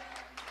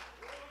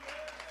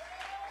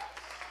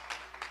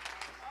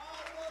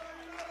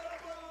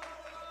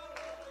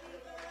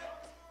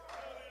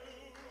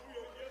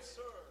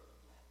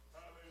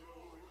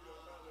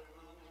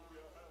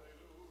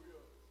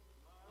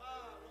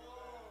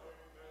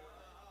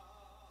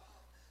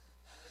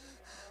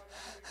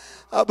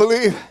 I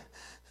believe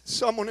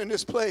someone in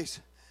this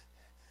place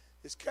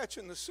is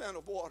catching the scent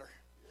of water.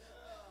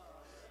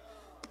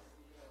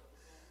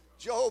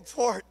 Job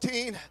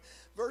 14,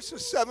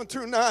 verses 7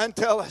 through 9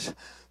 tell us,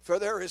 for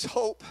there is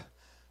hope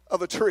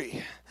of a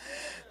tree.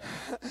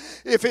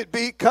 If it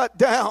be cut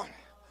down,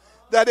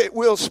 that it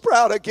will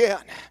sprout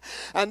again,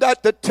 and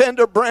that the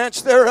tender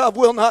branch thereof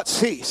will not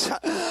cease.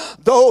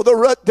 Though the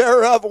root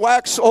thereof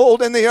wax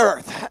old in the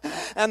earth,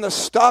 and the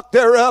stalk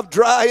thereof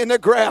dry in the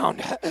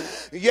ground,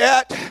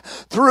 yet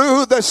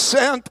through the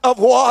scent of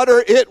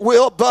water it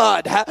will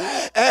bud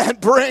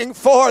and bring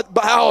forth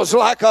boughs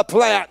like a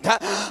plant.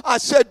 I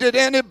said, did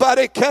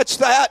anybody catch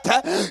that?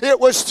 It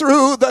was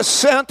through the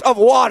scent of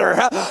water,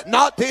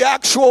 not the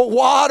actual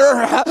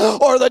water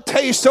or the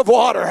taste of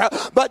water,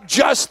 but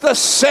just the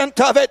scent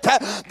of it.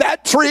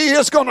 That tree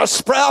is going to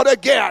sprout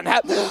again.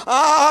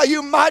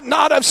 You might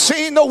not have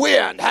seen the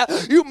wind.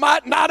 You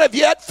might not have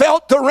yet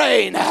felt the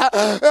rain.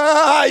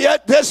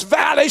 Yet this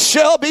valley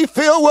shall be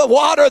filled with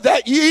water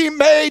that ye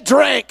may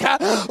drink.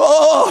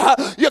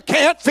 Oh, you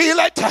can't feel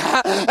it,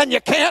 and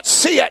you can't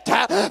see it,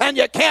 and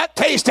you can't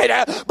taste it,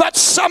 but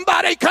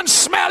somebody can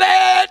smell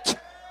it.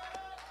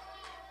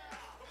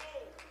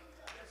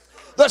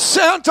 The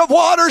scent of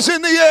water's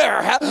in the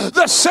air.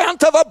 The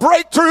scent of a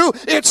breakthrough,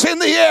 it's in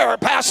the air,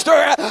 Pastor.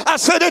 I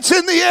said it's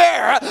in the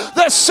air.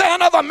 The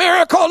scent of a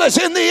miracle is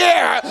in the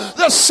air.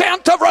 The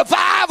scent of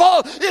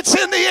revival, it's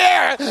in the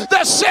air.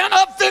 The scent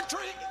of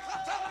victory.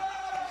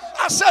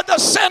 I said the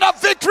scent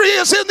of victory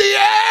is in the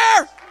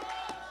air.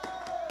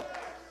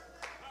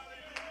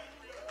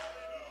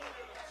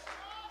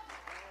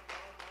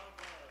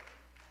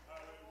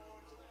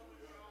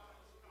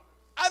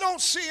 I don't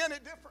see any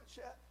difference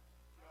yet.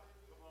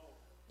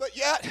 But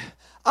yet,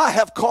 I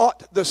have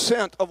caught the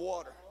scent of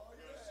water.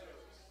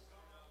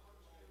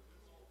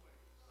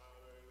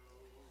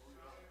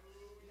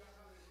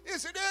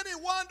 Is it any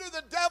wonder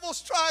the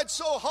devil's tried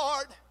so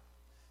hard?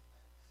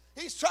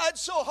 He's tried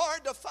so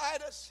hard to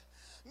fight us.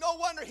 No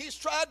wonder he's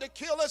tried to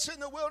kill us in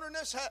the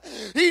wilderness.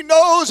 He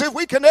knows if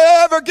we can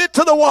ever get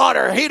to the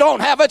water, he don't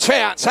have a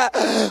chance.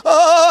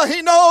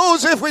 He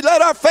knows if we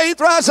let our faith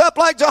rise up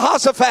like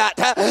Jehoshaphat,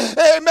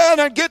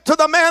 amen, and get to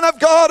the man of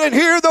God and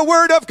hear the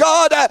word of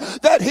God,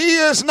 that he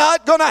is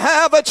not going to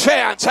have a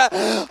chance.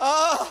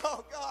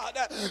 Oh, God.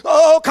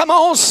 Oh, come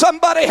on,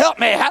 somebody help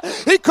me.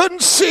 He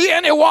couldn't see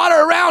any water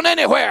around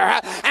anywhere,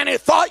 and he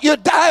thought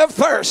you'd die of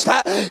thirst.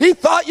 He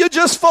thought you'd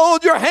just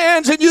fold your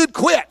hands and you'd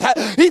quit.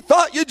 He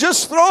thought you'd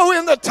just throw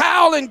in the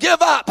towel and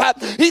give up.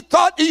 He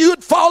thought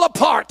you'd fall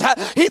apart.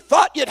 He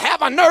thought you'd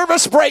have a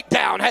nervous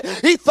breakdown.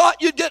 He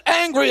thought you'd get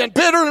angry and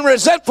bitter and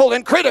resentful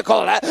and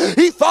critical.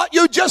 He thought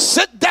you'd just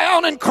sit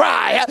down and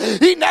cry.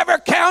 He never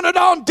counted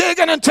on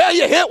digging until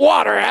you hit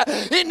water.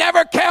 He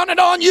never counted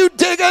on you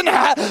digging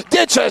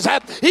ditches.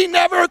 He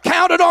never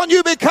counted on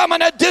you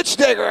becoming a ditch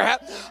digger.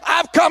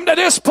 I've come to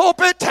this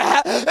pulpit,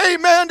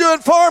 amen, to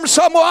inform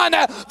someone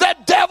the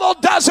devil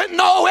doesn't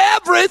know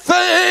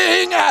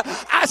everything.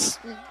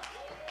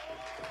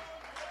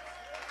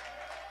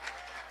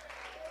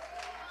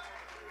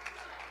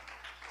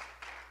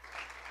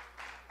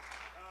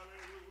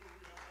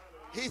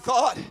 He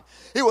thought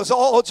it was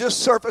all just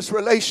surface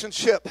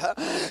relationship,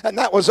 and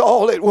that was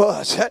all it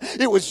was.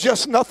 It was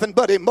just nothing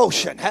but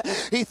emotion.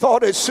 He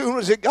thought as soon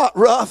as it got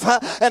rough,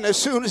 and as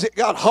soon as it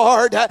got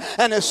hard,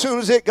 and as soon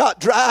as it got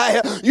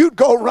dry, you'd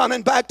go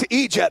running back to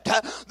Egypt.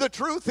 The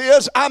truth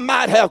is, I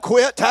might have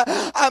quit.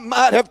 I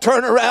might have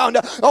turned around.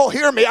 Oh,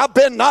 hear me, I've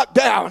been knocked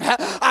down.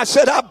 I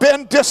said, I've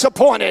been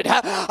disappointed.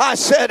 I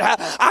said,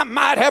 I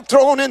might have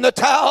thrown in the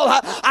towel.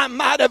 I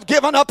might have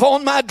given up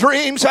on my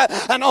dreams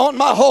and on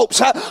my hopes,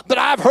 but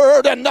I've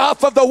heard enough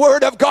of the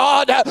word of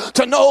God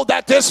to know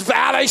that this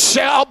valley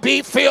shall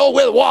be filled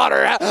with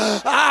water.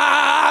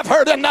 I've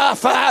heard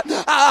enough.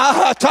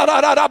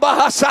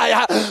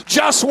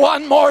 Just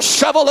one more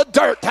shovel of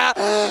dirt.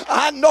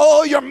 I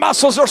know your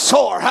muscles are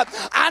sore.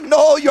 I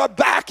know your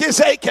back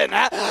is aching.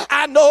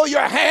 I know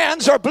your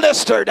hands are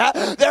blistered.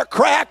 They're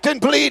cracked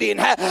and bleeding.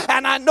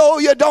 And I know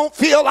you don't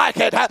feel like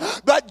it.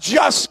 But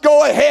just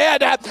go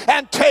ahead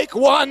and take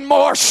one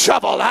more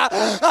shovel.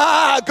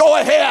 Go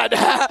ahead.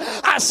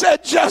 I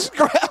said just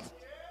grab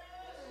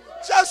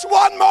just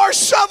one more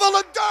shovel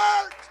of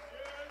dirt.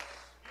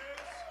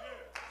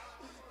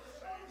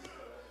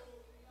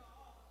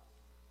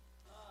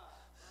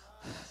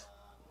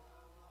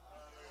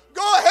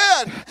 Go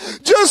ahead.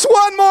 Just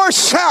one more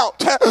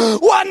shout.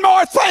 One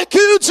more thank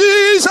you,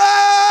 Jesus.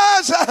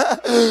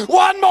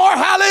 One more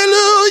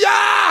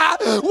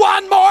hallelujah.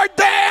 One more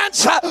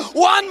dance.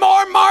 One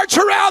more march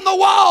around the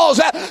walls.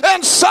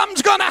 And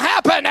something's going to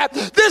happen.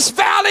 This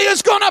valley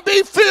is going to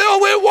be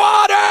filled with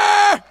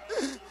water.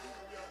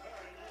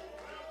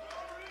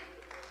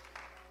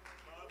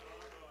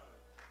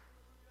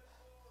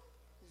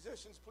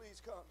 Musicians,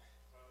 please come.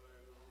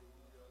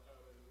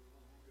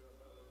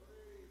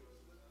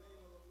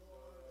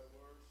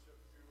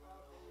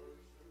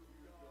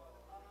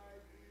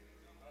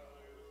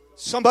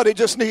 Somebody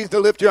just needs to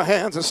lift your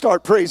hands and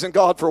start praising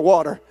God for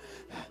water.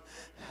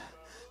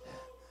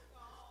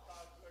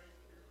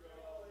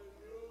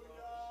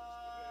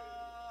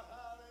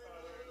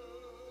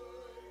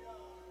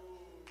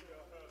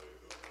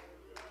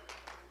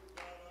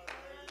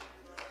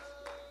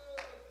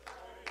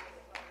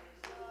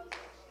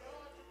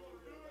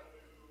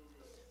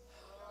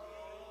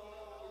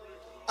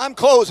 I'm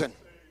closing.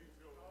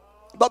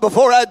 But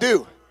before I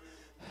do,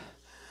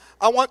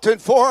 I want to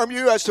inform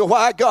you as to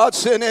why God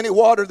sent any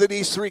water to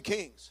these three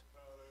kings.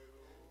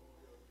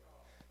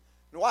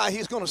 And why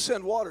he's going to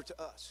send water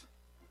to us.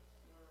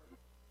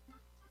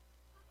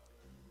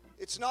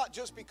 It's not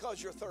just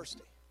because you're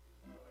thirsty.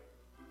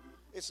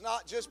 It's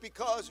not just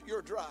because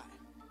you're dry.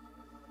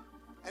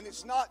 And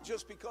it's not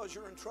just because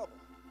you're in trouble.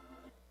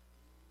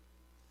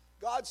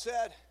 God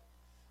said,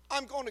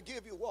 I'm going to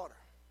give you water.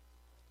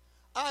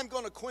 I'm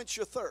going to quench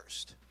your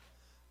thirst.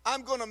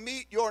 I'm going to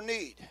meet your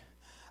need.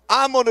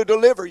 I'm going to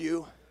deliver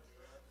you.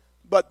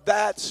 But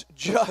that's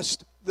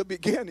just the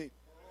beginning.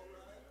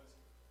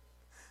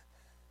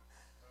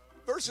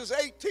 Verses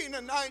 18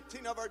 and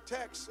 19 of our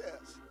text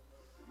says,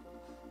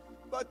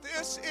 but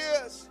this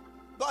is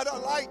but a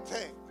light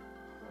thing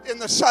in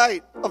the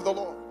sight of the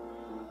Lord.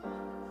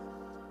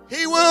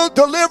 He will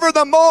deliver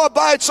the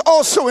Moabites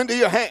also into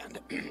your hand.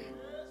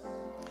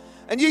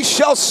 And ye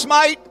shall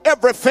smite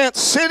every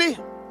fenced city,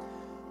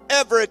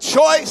 every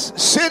choice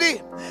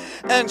city,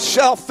 and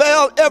shall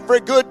fell every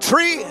good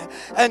tree,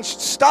 and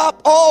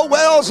stop all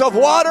wells of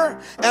water,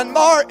 and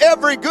mar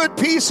every good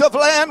piece of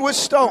land with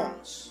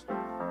stones.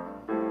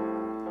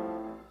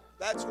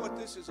 That's what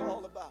this is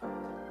all about.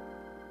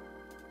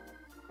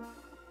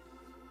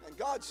 And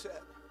God said,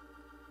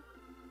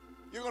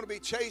 you're going to be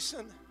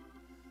chasing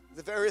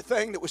the very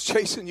thing that was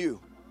chasing you.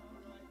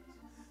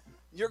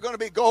 You're going to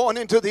be going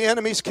into the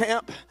enemy's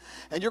camp,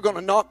 and you're going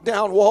to knock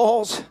down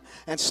walls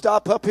and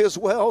stop up his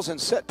wells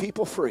and set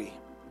people free.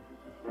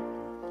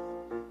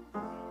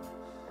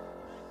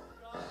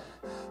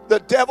 The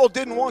devil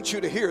didn't want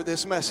you to hear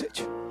this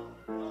message.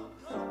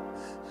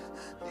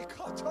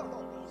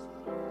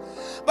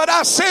 But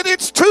I said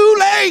it's too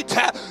late.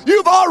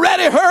 You've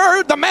already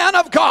heard the man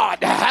of God.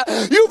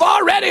 You've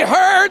already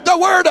heard the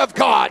word of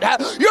God.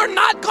 You're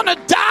not going to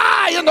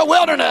die in the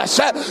wilderness.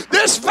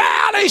 This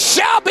valley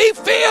shall be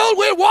filled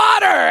with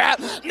water.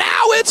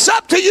 Now it's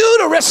up to you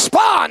to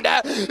respond.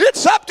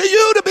 It's up to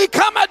you to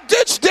become a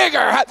ditch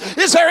digger.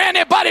 Is there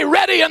anybody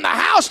ready in the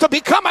house to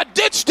become a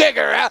ditch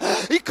digger?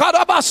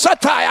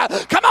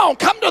 Come on,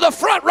 come to the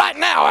front right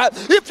now.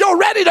 If you're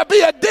ready to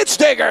be a ditch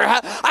digger,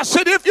 I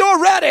said, if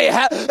you're ready,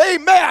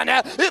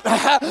 amen.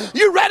 If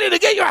you're ready to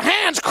get your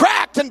hands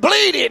cracked and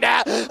bleeding,